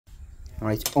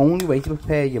Right, only way to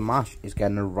prepare your mash is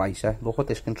getting a ricer. Look at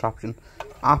this contraption,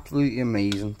 absolutely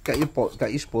amazing. Get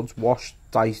your spuds washed,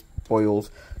 diced, boiled,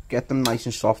 get them nice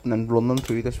and soft, and then run them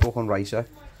through this fucking ricer.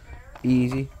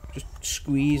 Easy, just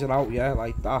squeeze it out, yeah,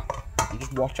 like that, and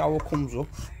just watch how it comes up.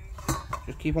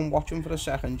 Just keep on watching for a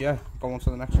second, yeah. Go on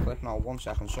to the next clip now. 1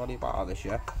 second, sorry about this,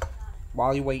 yeah.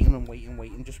 While you're waiting and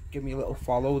waiting, just give me a little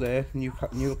follow there. New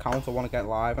account, I want to get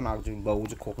live, and I'll do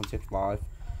loads of cooking tips live.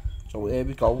 So here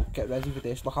we go, get ready for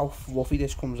this. Look how fluffy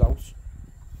this comes out.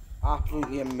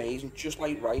 Absolutely amazing, just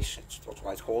like rice. That's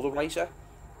why it's called a ricer.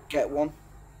 Get one,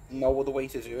 no other way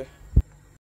to do it.